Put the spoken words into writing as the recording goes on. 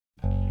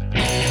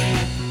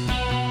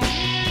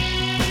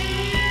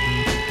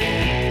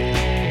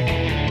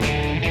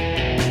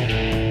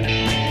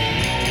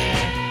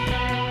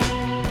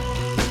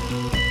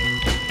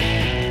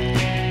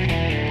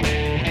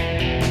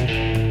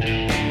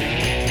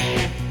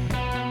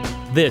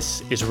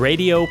This is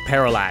Radio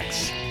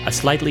Parallax, a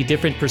slightly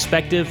different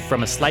perspective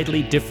from a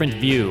slightly different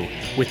view,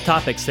 with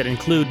topics that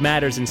include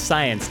matters in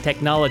science,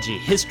 technology,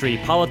 history,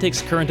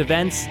 politics, current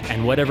events,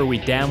 and whatever we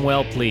damn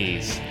well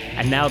please.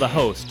 And now the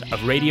host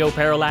of Radio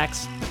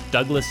Parallax,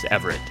 Douglas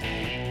Everett.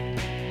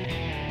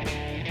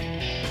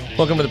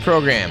 Welcome to the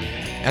program.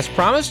 As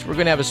promised, we're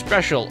going to have a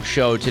special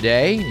show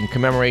today in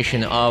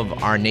commemoration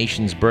of our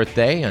nation's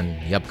birthday on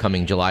the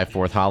upcoming July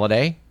 4th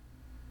holiday.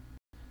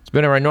 It's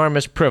been our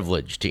enormous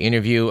privilege to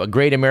interview a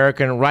great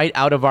American right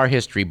out of our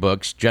history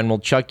books, General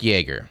Chuck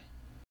Yeager.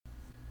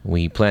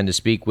 We plan to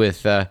speak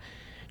with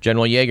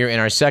General Yeager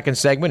in our second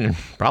segment and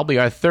probably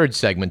our third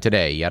segment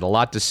today. He had a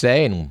lot to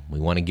say, and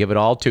we want to give it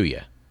all to you.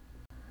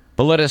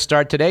 But let us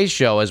start today's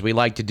show, as we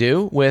like to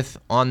do, with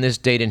On This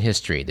Date in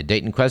History, the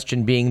date in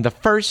question being the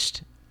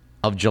 1st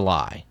of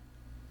July.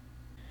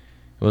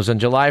 It was on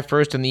July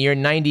 1st in the year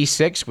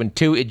 96 when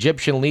two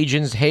Egyptian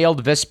legions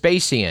hailed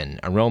Vespasian,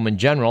 a Roman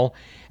general,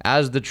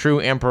 as the true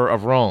emperor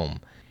of Rome.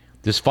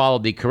 This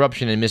followed the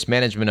corruption and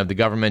mismanagement of the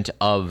government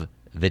of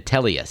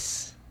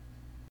Vitellius.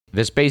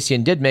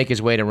 Vespasian did make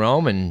his way to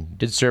Rome and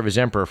did serve as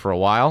emperor for a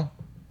while,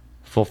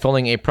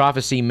 fulfilling a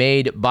prophecy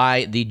made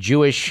by the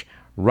Jewish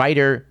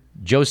writer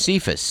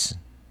Josephus.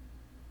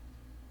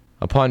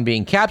 Upon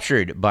being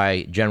captured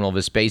by General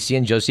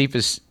Vespasian,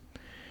 Josephus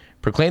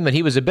proclaimed that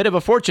he was a bit of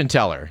a fortune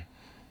teller.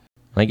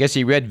 I guess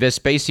he read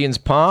Vespasian's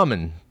palm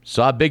and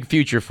saw a big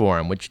future for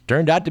him, which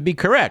turned out to be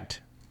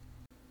correct.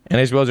 And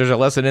I suppose there's a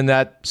lesson in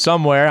that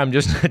somewhere. I'm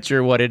just not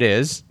sure what it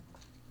is.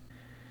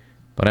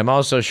 But I'm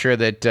also sure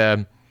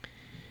that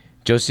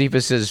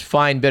Josephus's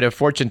fine bit of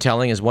fortune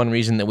telling is one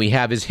reason that we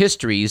have his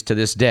histories to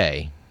this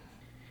day.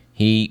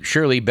 He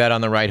surely bet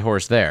on the right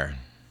horse there.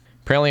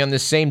 Apparently on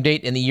this same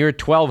date in the year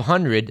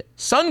 1200,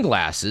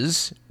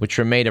 sunglasses, which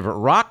were made of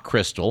rock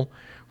crystal,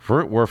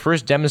 were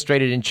first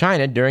demonstrated in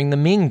China during the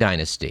Ming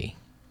Dynasty.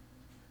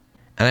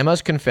 And I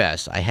must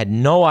confess, I had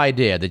no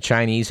idea the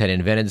Chinese had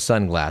invented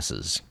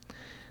sunglasses.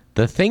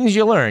 The things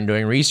you learn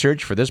doing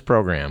research for this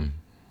program.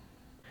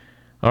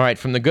 All right,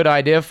 from the Good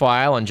Idea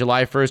file, on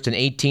July 1st in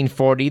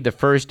 1840, the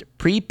first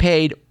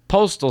prepaid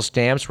postal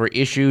stamps were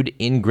issued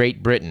in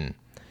Great Britain.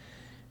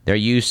 Their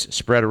use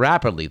spread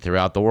rapidly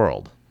throughout the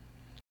world.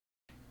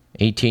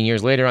 18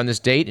 years later on this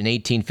date, in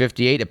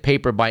 1858, a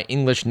paper by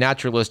English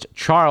naturalist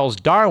Charles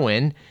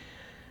Darwin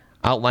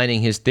outlining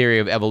his theory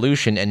of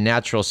evolution and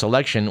natural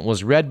selection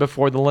was read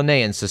before the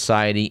Linnaean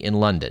Society in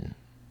London.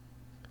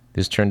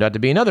 This turned out to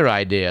be another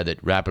idea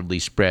that rapidly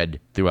spread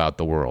throughout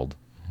the world.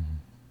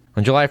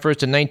 On July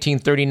 1st in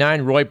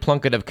 1939, Roy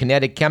Plunkett of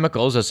Kinetic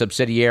Chemicals, a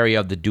subsidiary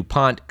of the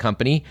DuPont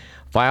Company,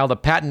 filed a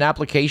patent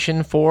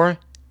application for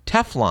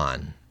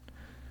Teflon.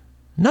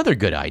 Another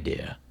good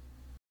idea.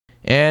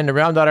 And to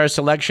round out our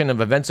selection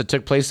of events that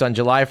took place on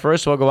July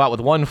 1st, we'll go out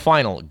with one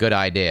final good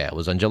idea. It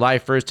was on July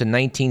 1st in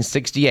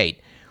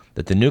 1968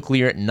 that the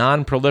Nuclear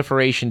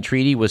Non-Proliferation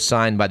Treaty was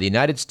signed by the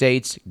United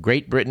States,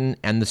 Great Britain,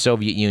 and the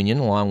Soviet Union,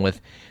 along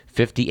with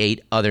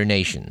 58 other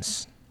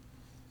nations.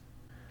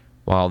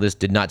 While this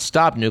did not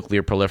stop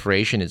nuclear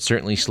proliferation, it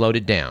certainly slowed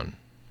it down.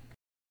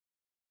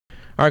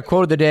 Our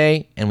quote of the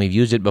day, and we've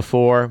used it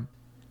before,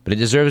 but it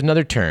deserves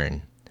another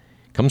turn,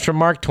 comes from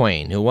Mark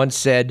Twain, who once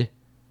said,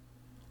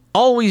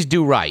 "Always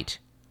do right.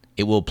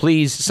 It will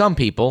please some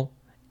people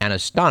and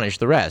astonish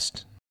the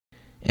rest."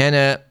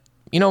 And,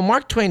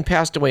 Mark Twain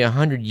passed away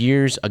 100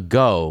 years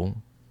ago.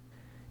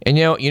 And,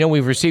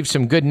 we've received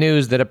some good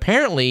news that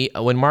apparently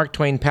when Mark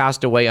Twain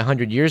passed away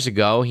 100 years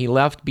ago, he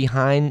left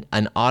behind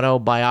an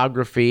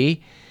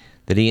autobiography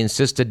that he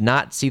insisted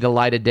not see the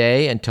light of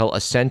day until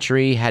a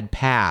century had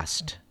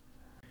passed.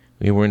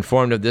 We were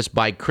informed of this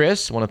by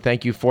Chris. I want to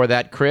thank you for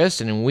that, Chris.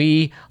 And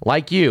we,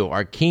 like you,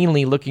 are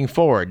keenly looking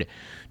forward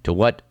to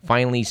what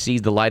finally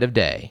sees the light of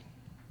day.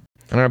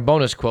 And our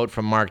bonus quote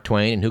from Mark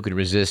Twain, and who could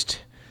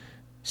resist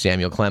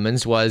Samuel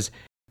Clemens, was,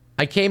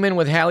 "I came in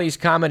with Halley's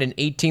Comet in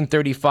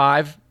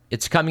 1835.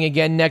 It's coming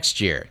again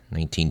next year,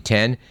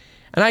 1910,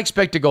 and I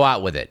expect to go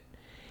out with it.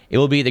 It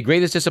will be the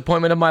greatest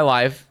disappointment of my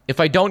life if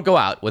I don't go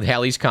out with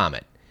Halley's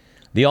Comet.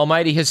 The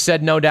Almighty has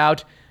said, no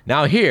doubt,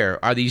 now here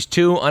are these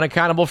two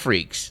unaccountable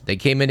freaks. They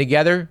came in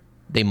together,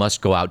 they must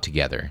go out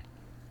together."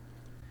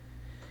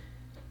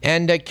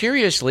 And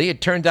curiously, it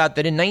turned out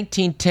that in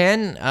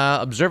 1910,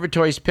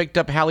 observatories picked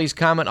up Halley's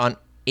Comet on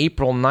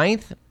April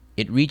 9th.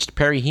 It reached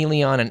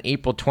perihelion on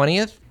April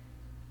 20th,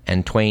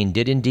 and Twain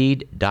did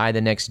indeed die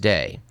the next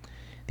day.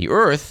 The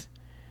Earth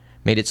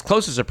made its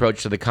closest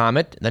approach to the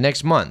comet the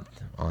next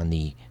month, on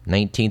the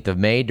 19th of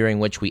May, during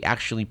which we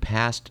actually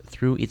passed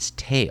through its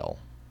tail.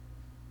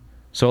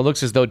 So it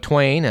looks as though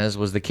Twain, as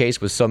was the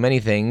case with so many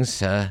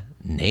things,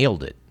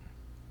 nailed it.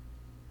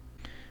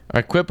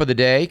 Our quip of the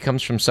day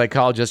comes from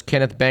psychologist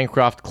Kenneth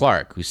Bancroft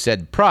Clark, who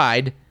said,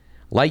 "Pride,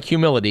 like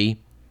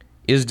humility,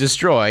 is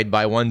destroyed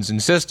by one's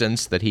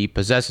insistence that he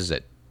possesses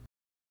it."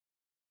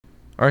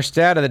 Our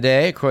stat of the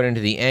day, according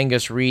to the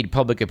Angus Reid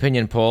Public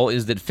Opinion Poll,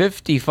 is that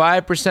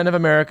 55% of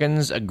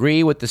Americans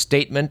agree with the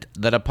statement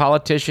that a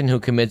politician who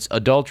commits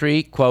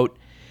adultery, quote,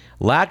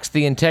 lacks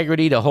the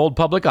integrity to hold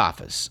public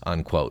office,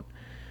 unquote.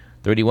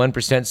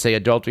 31% say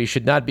adultery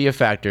should not be a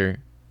factor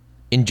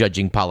in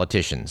judging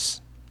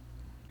politicians.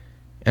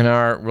 And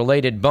our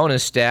related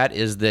bonus stat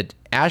is that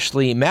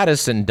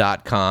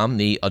AshleyMadison.com,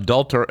 the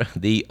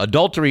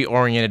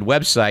adultery-oriented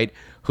website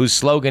whose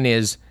slogan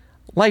is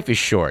 "Life is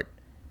short,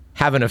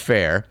 have an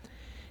affair,"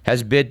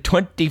 has bid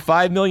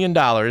 $25 million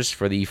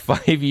for the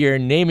 5-year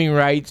naming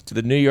rights to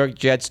the New York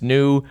Jets'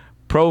 new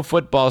pro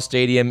football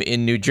stadium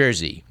in New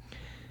Jersey.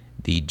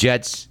 The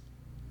Jets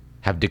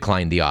have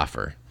declined the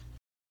offer.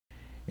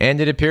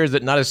 And it appears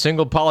that not a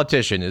single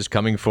politician is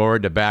coming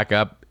forward to back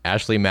up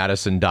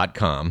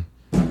AshleyMadison.com.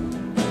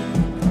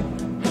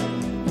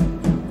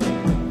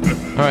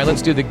 All right,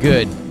 let's do the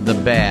good, the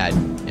bad,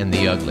 and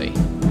the ugly.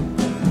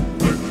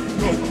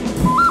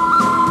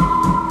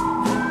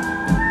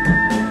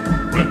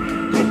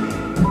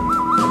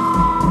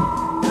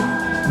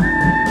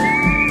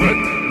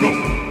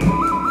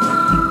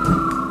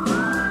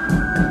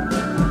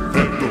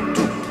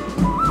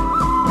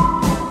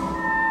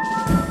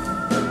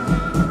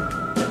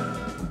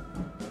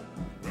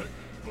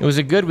 It was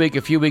a good week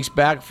a few weeks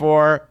back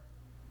for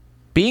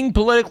being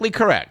politically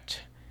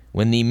correct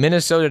when the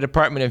Minnesota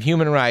Department of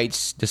Human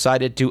Rights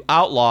decided to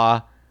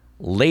outlaw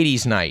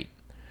Ladies' Night,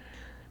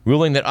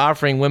 ruling that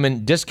offering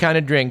women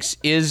discounted drinks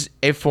is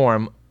a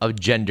form of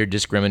gender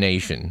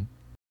discrimination.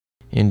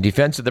 In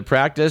defense of the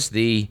practice,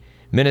 the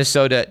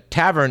Minnesota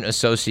Tavern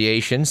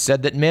Association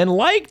said that men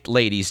liked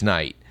Ladies'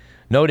 Night,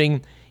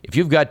 noting if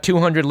you've got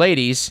 200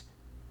 ladies,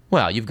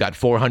 well, you've got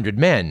 400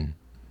 men.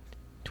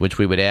 To which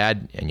we would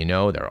add, and you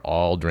know, they're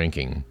all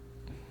drinking.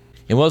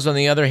 It was, on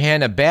the other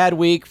hand, a bad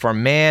week for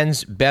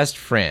man's best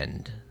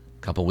friend. A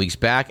couple weeks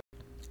back,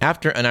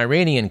 after an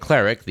Iranian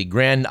cleric, the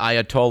Grand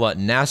Ayatollah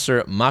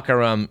Nasser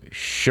Makarem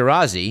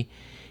Shirazi,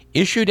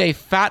 issued a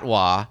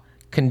fatwa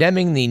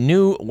condemning the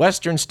new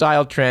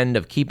Western-style trend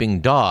of keeping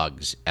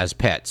dogs as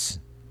pets.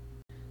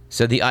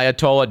 Said the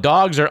Ayatollah,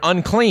 dogs are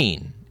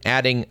unclean,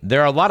 adding,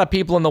 there are a lot of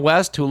people in the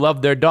West who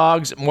love their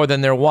dogs more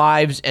than their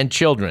wives and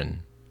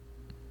children.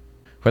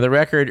 For the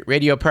record,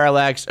 Radio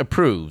Parallax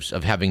approves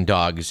of having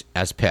dogs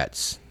as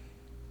pets.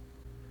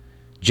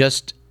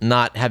 Just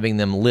not having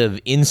them live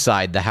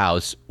inside the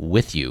house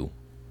with you.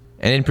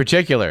 And in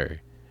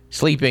particular,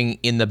 sleeping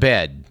in the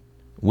bed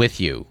with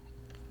you.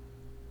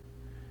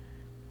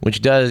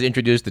 Which does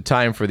introduce the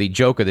time for the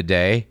joke of the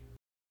day,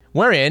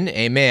 wherein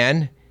a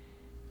man,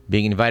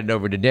 being invited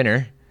over to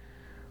dinner,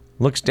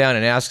 looks down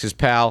and asks his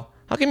pal,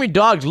 how come your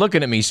dog's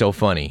looking at me so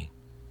funny?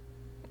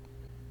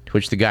 To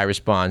which the guy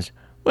responds,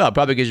 well,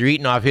 probably because you're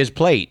eating off his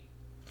plate.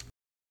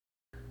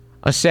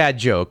 A sad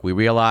joke, we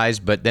realize,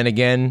 but then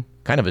again,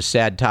 kind of a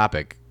sad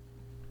topic.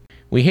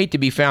 We hate to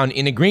be found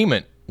in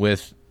agreement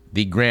with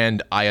the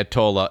Grand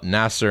Ayatollah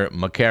Nasser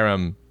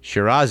Makarem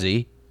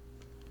Shirazi,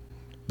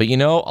 but you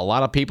know, a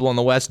lot of people in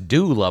the West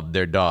do love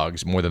their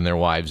dogs more than their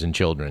wives and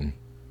children.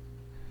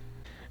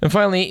 And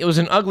finally, it was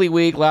an ugly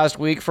week last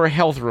week for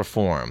health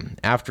reform,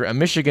 after a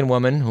Michigan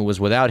woman who was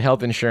without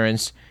health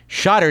insurance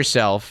shot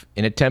herself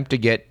in an attempt to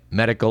get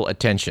medical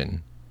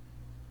attention.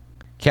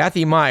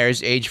 Kathy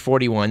Myers, age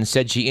 41,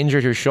 said she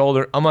injured her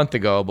shoulder a month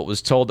ago, but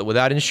was told that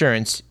without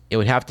insurance, it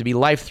would have to be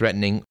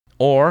life-threatening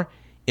or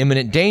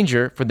imminent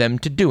danger for them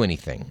to do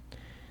anything.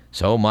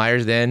 So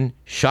Myers then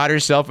shot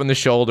herself in the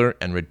shoulder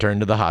and returned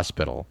to the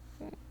hospital.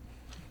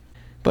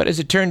 But as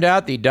it turned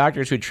out, the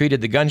doctors who treated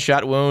the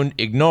gunshot wound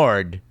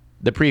ignored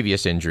the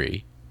previous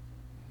injury.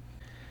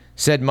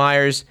 Said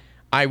Myers,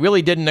 I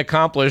really didn't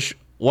accomplish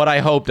what I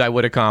hoped I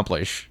would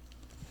accomplish.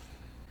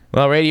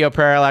 Well, Radio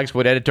Parallax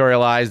would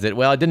editorialize that,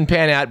 well, it didn't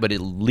pan out, but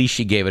at least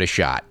she gave it a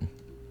shot.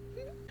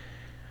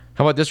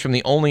 How about this from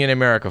the Only in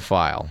America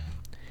file?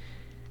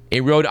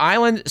 A Rhode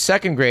Island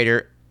second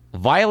grader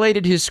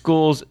violated his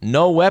school's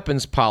no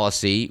weapons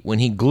policy when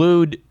he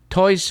glued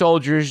toy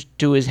soldiers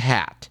to his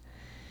hat.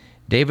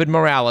 David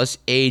Morales,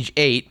 age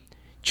 8,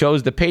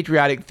 chose the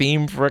patriotic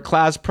theme for a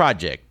class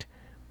project,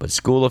 but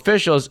school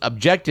officials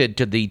objected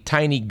to the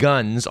tiny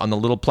guns on the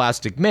little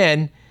plastic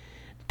men,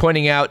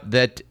 pointing out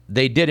that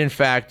they did, in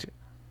fact,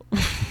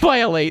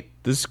 violate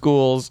the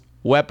school's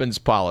weapons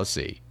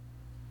policy.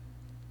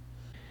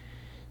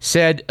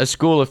 Said a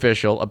school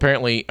official,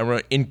 apparently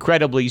an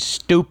incredibly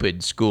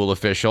stupid school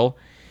official,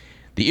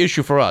 the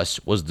issue for us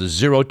was the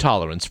zero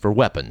tolerance for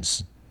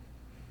weapons.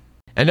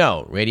 And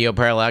no, Radio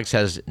Parallax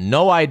has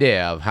no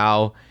idea of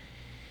how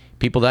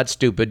people that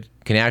stupid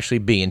can actually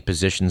be in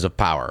positions of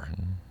power.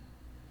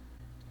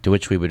 To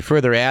which we would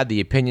further add,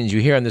 the opinions you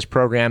hear on this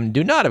program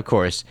do not, of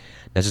course,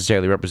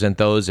 necessarily represent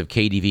those of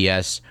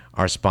KDVS,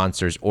 our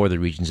sponsors, or the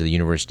Regents of the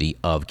University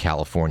of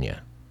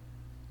California.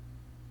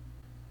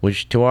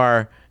 Which, to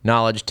our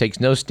knowledge, takes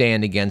no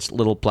stand against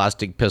little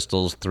plastic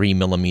pistols 3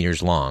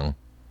 millimeters long.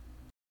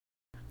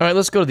 All right,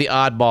 let's go to the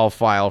oddball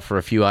file for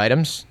a few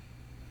items.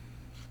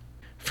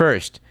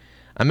 First,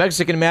 a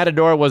Mexican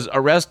matador was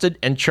arrested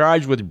and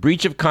charged with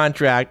breach of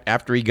contract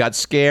after he got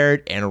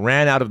scared and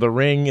ran out of the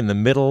ring in the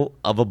middle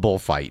of a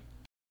bullfight.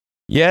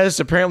 Yes,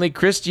 apparently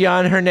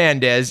Christian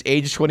Hernandez,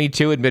 age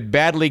 22, had been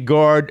badly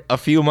gored a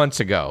few months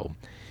ago.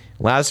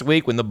 Last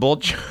week, when the bull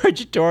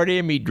charged toward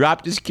him, he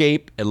dropped his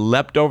cape and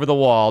leapt over the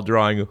wall,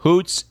 drawing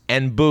hoots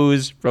and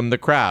boos from the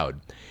crowd.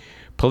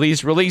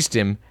 Police released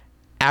him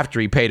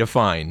after he paid a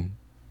fine.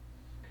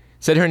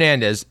 Said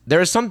Hernandez, "There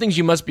are some things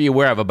you must be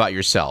aware of about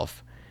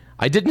yourself.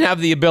 I didn't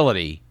have the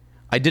ability.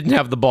 I didn't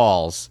have the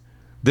balls.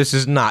 This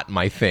is not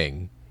my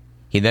thing."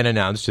 He then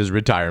announced his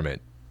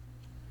retirement.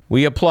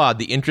 We applaud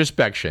the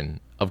introspection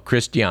of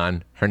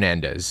Christian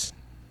Hernandez.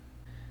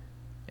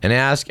 And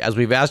ask, as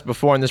we've asked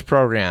before in this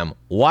program,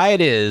 why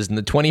it is in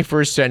the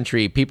 21st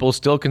century people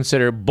still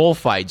consider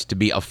bullfights to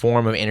be a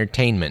form of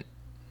entertainment.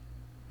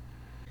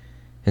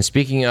 And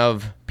speaking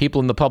of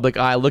people in the public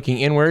eye looking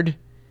inward,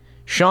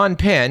 Sean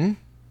Penn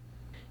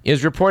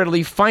is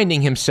reportedly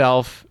finding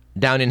himself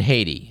down in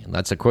Haiti.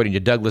 That's according to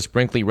Douglas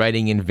Brinkley,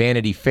 writing in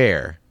Vanity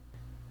Fair.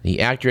 The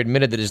actor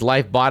admitted that his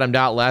life bottomed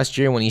out last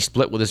year when he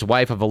split with his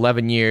wife of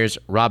 11 years,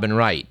 Robin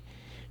Wright.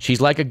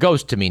 "She's like a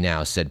ghost to me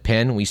now," said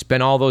Penn. "We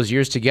spent all those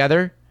years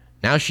together.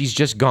 Now she's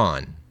just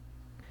gone."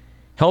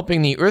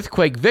 Helping the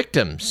earthquake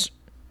victims,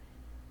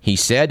 he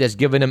said, has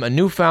given him a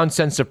newfound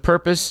sense of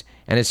purpose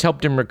and has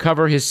helped him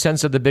recover his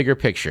sense of the bigger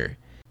picture.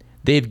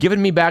 "They've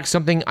given me back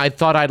something I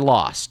thought I'd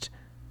lost.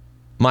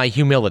 My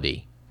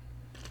humility."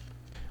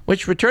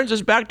 Which returns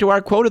us back to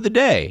our quote of the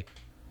day,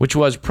 which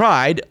was,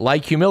 "Pride,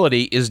 like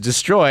humility, is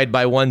destroyed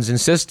by one's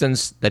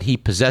insistence that he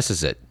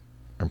possesses it."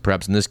 Or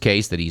perhaps in this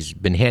case, that he's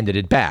been handed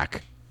it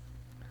back.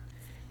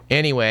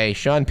 Anyway,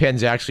 Sean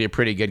Penn's actually a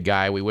pretty good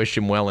guy. We wish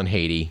him well in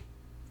Haiti.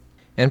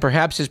 And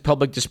perhaps his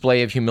public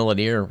display of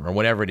humility, or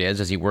whatever it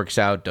is, as he works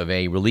out of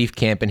a relief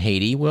camp in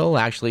Haiti, will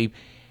actually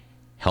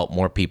help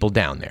more people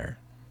down there.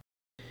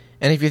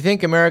 And if you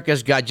think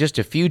America's got just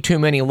a few too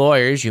many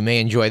lawyers, you may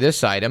enjoy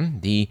this item.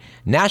 The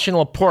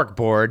National Pork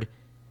Board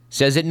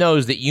says it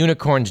knows that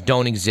unicorns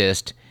don't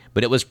exist,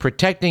 but it was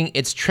protecting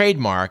its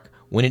trademark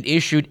when it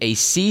issued a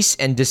cease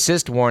and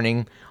desist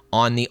warning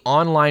on the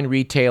online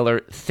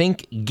retailer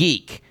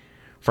ThinkGeek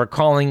for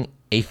calling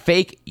a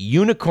fake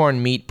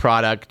unicorn meat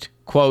product,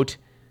 quote,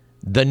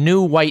 "the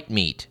new white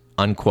meat,"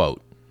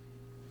 unquote.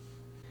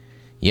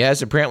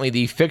 Yes, apparently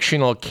the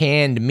fictional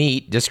canned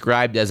meat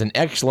described as an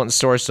excellent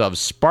source of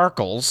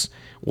sparkles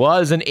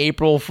was an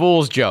April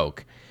Fool's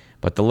joke,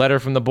 but the letter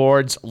from the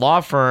board's law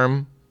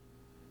firm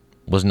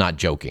was not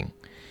joking,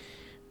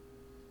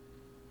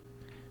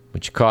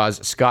 which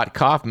caused Scott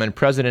Kaufman,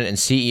 president and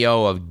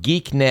CEO of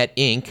GeekNet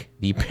Inc.,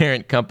 the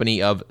parent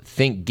company of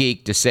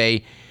ThinkGeek, to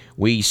say,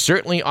 "We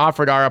certainly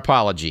offered our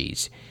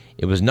apologies.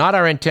 It was not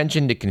our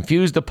intention to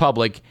confuse the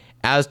public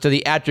as to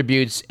the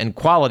attributes and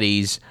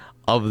qualities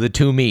of the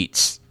two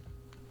meats."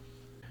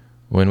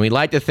 When we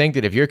like to think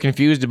that if you're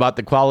confused about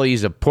the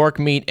qualities of pork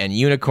meat and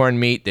unicorn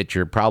meat, that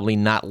you're probably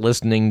not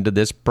listening to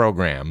this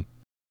program.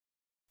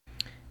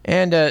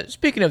 And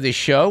speaking of this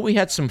show, we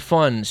had some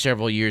fun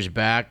several years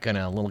back on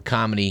a little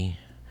comedy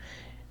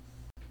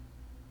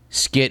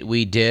skit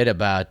we did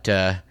about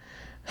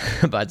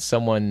about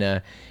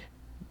someone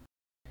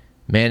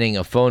manning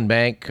a phone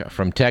bank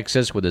from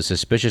Texas with a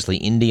suspiciously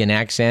Indian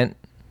accent.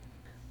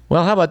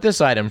 Well, how about this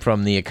item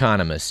from The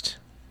Economist?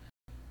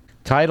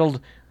 Titled,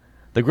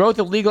 "The Growth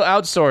of Legal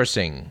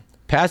Outsourcing,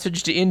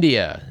 Passage to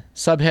India."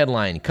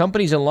 Subheadline,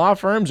 "Companies and law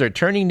firms are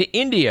turning to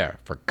India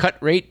for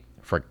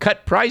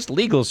cut-price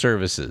legal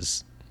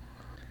services."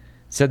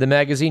 Said the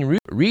magazine,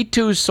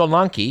 Ritu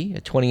Solanki,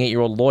 a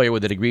 28-year-old lawyer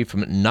with a degree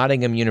from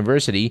Nottingham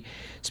University,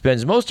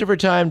 spends most of her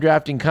time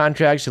drafting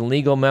contracts and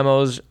legal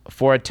memos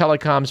for a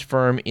telecoms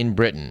firm in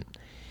Britain.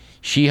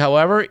 She,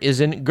 however,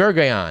 is in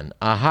Gurgaon,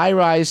 a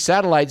high-rise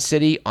satellite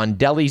city on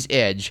Delhi's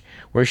edge,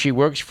 where she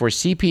works for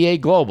CPA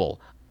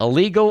Global, a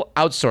legal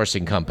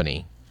outsourcing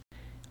company.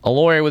 A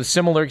lawyer with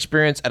similar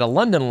experience at a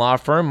London law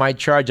firm might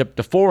charge up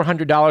to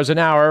 $400 an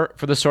hour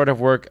for the sort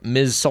of work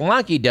Ms.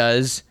 Solanki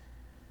does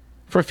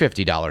for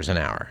 $50 an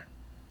hour.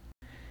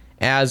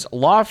 As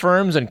law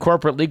firms and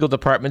corporate legal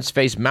departments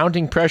face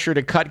mounting pressure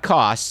to cut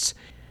costs,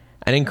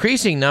 an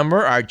increasing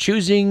number are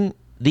choosing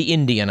the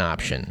Indian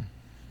option.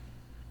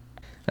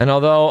 And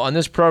although on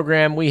this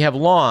program we have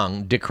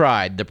long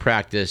decried the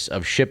practice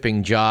of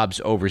shipping jobs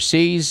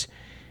overseas,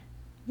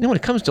 when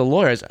it comes to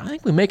lawyers, I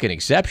think we make an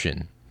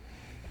exception.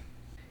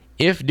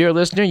 If, dear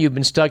listener, you've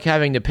been stuck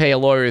having to pay a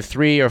lawyer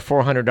 $300 or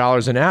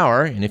 $400 an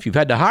hour, and if you've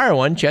had to hire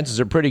one, chances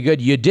are pretty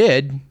good you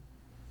did,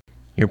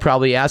 you're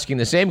probably asking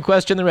the same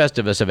question the rest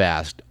of us have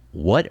asked.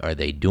 What are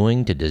they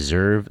doing to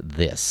deserve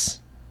this?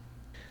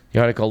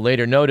 The article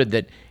later noted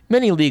that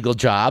many legal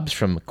jobs,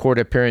 from court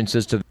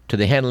appearances to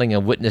the handling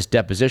of witness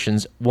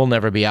depositions, will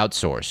never be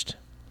outsourced.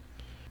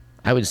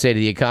 I would say to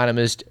The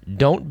Economist,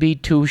 don't be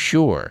too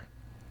sure.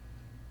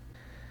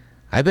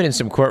 I've been in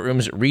some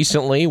courtrooms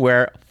recently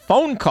where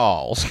phone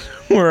calls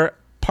were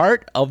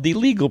part of the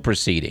legal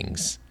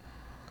proceedings.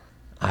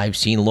 I've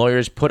seen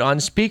lawyers put on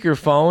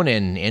speakerphone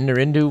and enter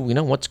into,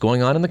 what's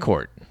going on in the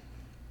court.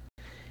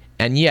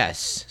 And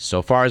yes,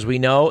 so far as we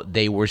know,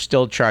 they were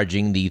still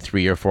charging the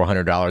 $300 or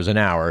 $400 an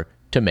hour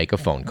to make a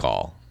phone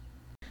call.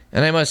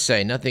 And I must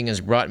say, nothing has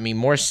brought me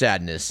more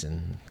sadness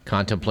in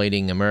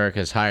contemplating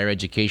America's higher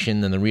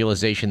education than the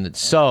realization that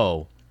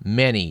so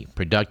many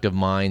productive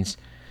minds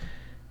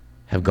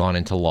have gone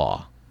into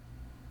law.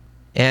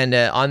 And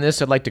on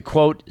this, I'd like to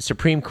quote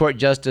Supreme Court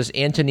Justice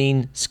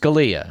Antonin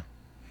Scalia,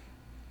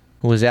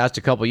 who was asked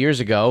a couple years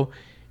ago,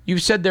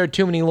 "You've said there are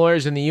too many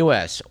lawyers in the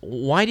U.S.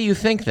 Why do you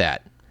think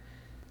that?"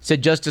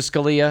 Said Justice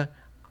Scalia,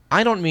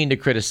 "I don't mean to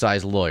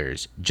criticize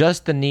lawyers,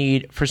 just the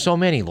need for so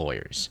many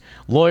lawyers.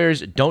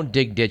 Lawyers don't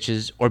dig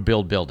ditches or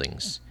build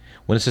buildings.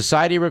 When a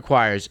society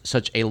requires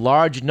such a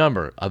large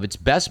number of its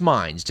best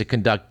minds to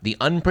conduct the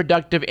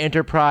unproductive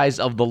enterprise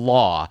of the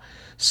law,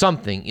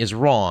 something is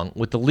wrong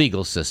with the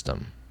legal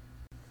system."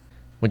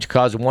 Which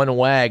caused one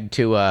wag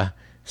to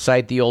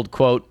cite the old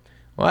quote,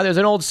 "Well, there's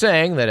an old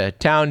saying that a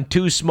town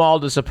too small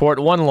to support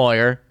one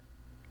lawyer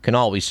can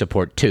always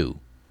support two."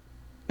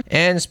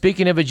 And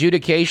speaking of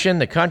adjudication,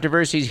 the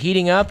controversy is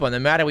heating up on the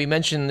matter we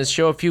mentioned in this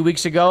show a few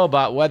weeks ago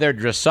about whether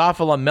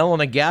Drosophila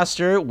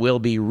melanogaster will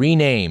be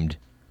renamed.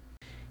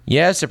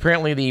 Yes,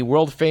 apparently the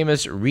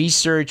world-famous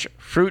research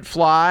fruit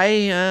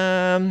fly,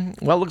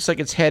 looks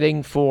like it's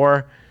heading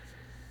for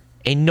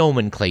a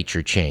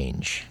nomenclature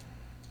change.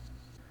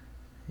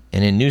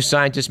 And in New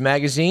Scientist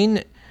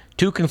magazine,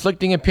 two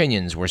conflicting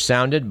opinions were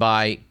sounded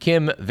by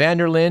Kim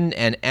Vanderlyn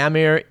and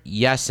Amir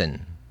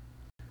Yassin,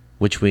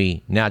 which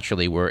we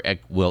naturally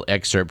will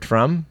excerpt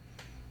from.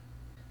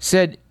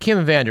 Said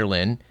Kim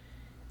Vanderlyn,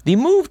 "The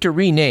move to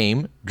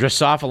rename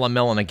Drosophila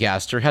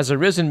melanogaster has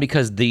arisen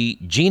because the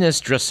genus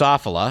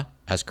Drosophila,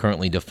 as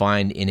currently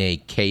defined in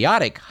a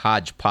chaotic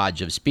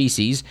hodgepodge of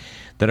species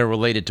that are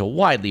related to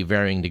widely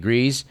varying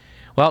degrees,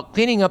 well,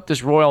 cleaning up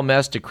this royal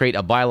mess to create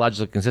a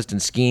biologically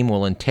consistent scheme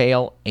will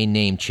entail a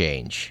name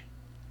change.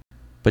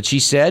 But she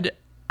said,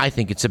 I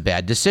think it's a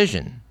bad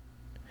decision.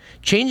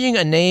 Changing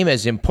a name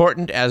as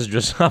important as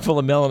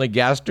Drosophila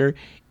melanogaster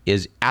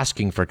is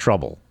asking for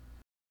trouble."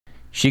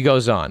 She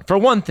goes on, "For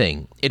one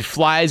thing, it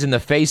flies in the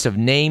face of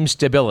name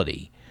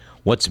stability.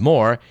 What's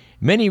more,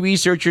 many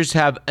researchers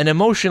have an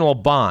emotional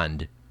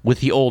bond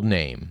with the old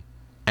name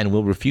and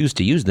will refuse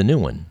to use the new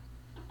one."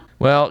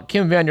 Well,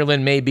 Kim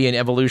Vanderlyn may be an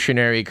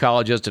evolutionary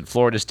ecologist at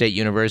Florida State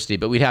University,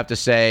 but we'd have to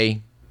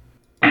say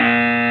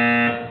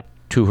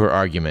to her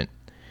argument.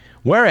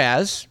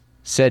 Whereas,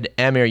 said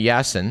Amir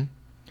Yassin,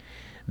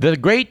 the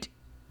great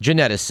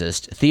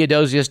geneticist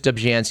Theodosius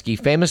Dobzhansky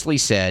famously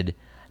said,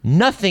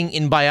 "Nothing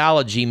in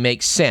biology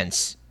makes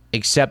sense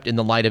except in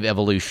the light of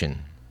evolution."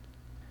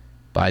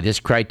 By this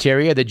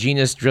criteria, the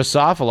genus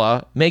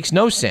Drosophila makes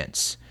no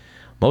sense.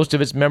 Most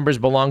of its members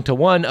belong to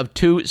one of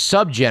two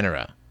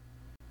subgenera,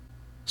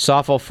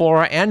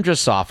 Sophophora and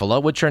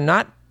Drosophila, which are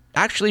not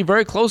actually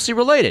very closely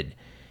related.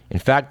 In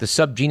fact, the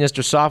subgenus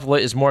Drosophila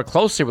is more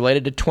closely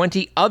related to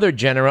 20 other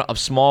genera of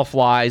small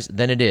flies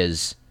than it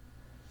is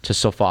to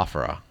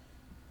Sophophora.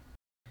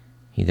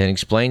 He then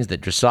explains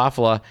that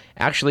Drosophila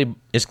actually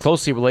is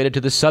closely related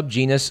to the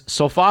subgenus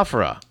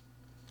Sophophora.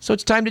 So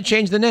it's time to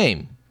change the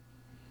name,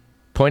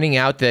 pointing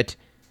out that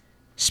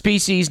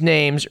species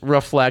names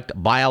reflect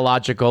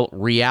biological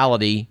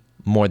reality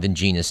more than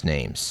genus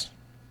names.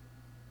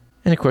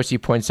 And of course, he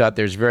points out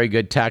there's very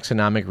good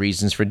taxonomic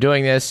reasons for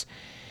doing this,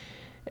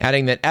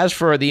 adding that as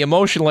for the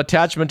emotional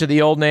attachment to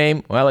the old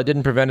name, well, it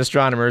didn't prevent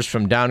astronomers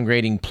from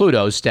downgrading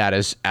Pluto's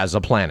status as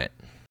a planet.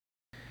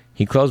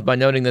 He closed by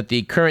noting that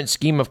the current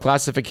scheme of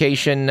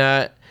classification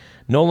no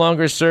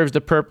longer serves the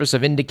purpose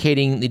of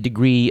indicating the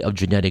degree of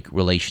genetic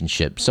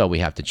relationship, so we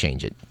have to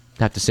change it.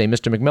 I have to say,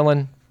 Mr.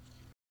 McMillan,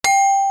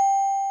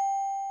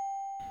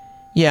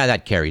 yeah,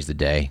 that carries the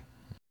day.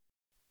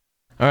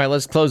 All right,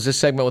 let's close this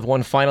segment with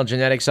one final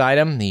genetics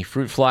item. The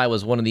fruit fly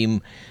was one of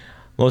the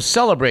most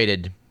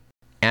celebrated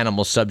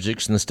animal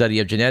subjects in the study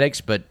of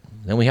genetics, but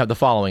then we have the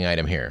following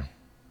item here.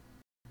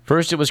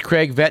 First, it was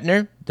Craig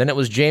Ventnor, then it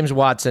was James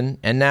Watson,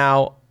 and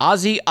now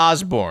Ozzy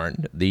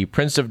Osbourne, the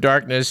Prince of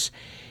Darkness,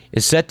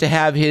 is set to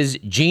have his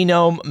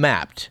genome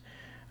mapped,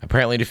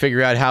 apparently to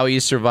figure out how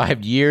he's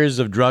survived years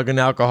of drug and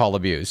alcohol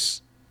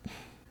abuse.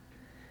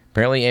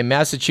 Apparently, a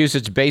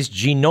Massachusetts-based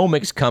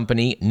genomics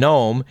company,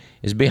 Nome,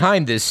 is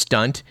behind this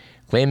stunt,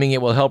 claiming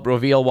it will help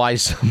reveal why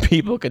some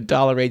people can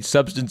tolerate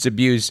substance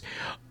abuse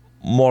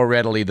more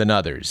readily than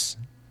others.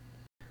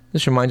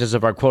 This reminds us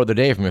of our quote of the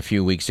day from a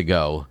few weeks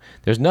ago.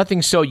 There's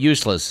nothing so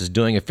useless as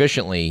doing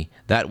efficiently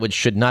that which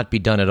should not be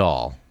done at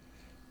all.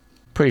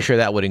 Pretty sure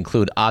that would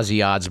include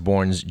Ozzy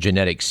Osbourne's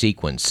genetic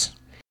sequence.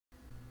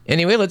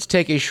 Anyway, let's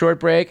take a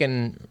short break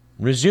and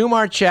resume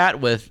our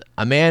chat with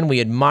a man we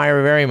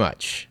admire very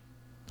much,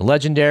 the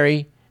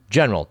legendary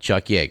General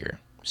Chuck Yeager.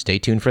 Stay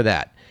tuned for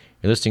that.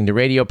 You're listening to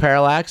Radio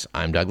Parallax.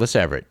 I'm Douglas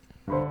Everett.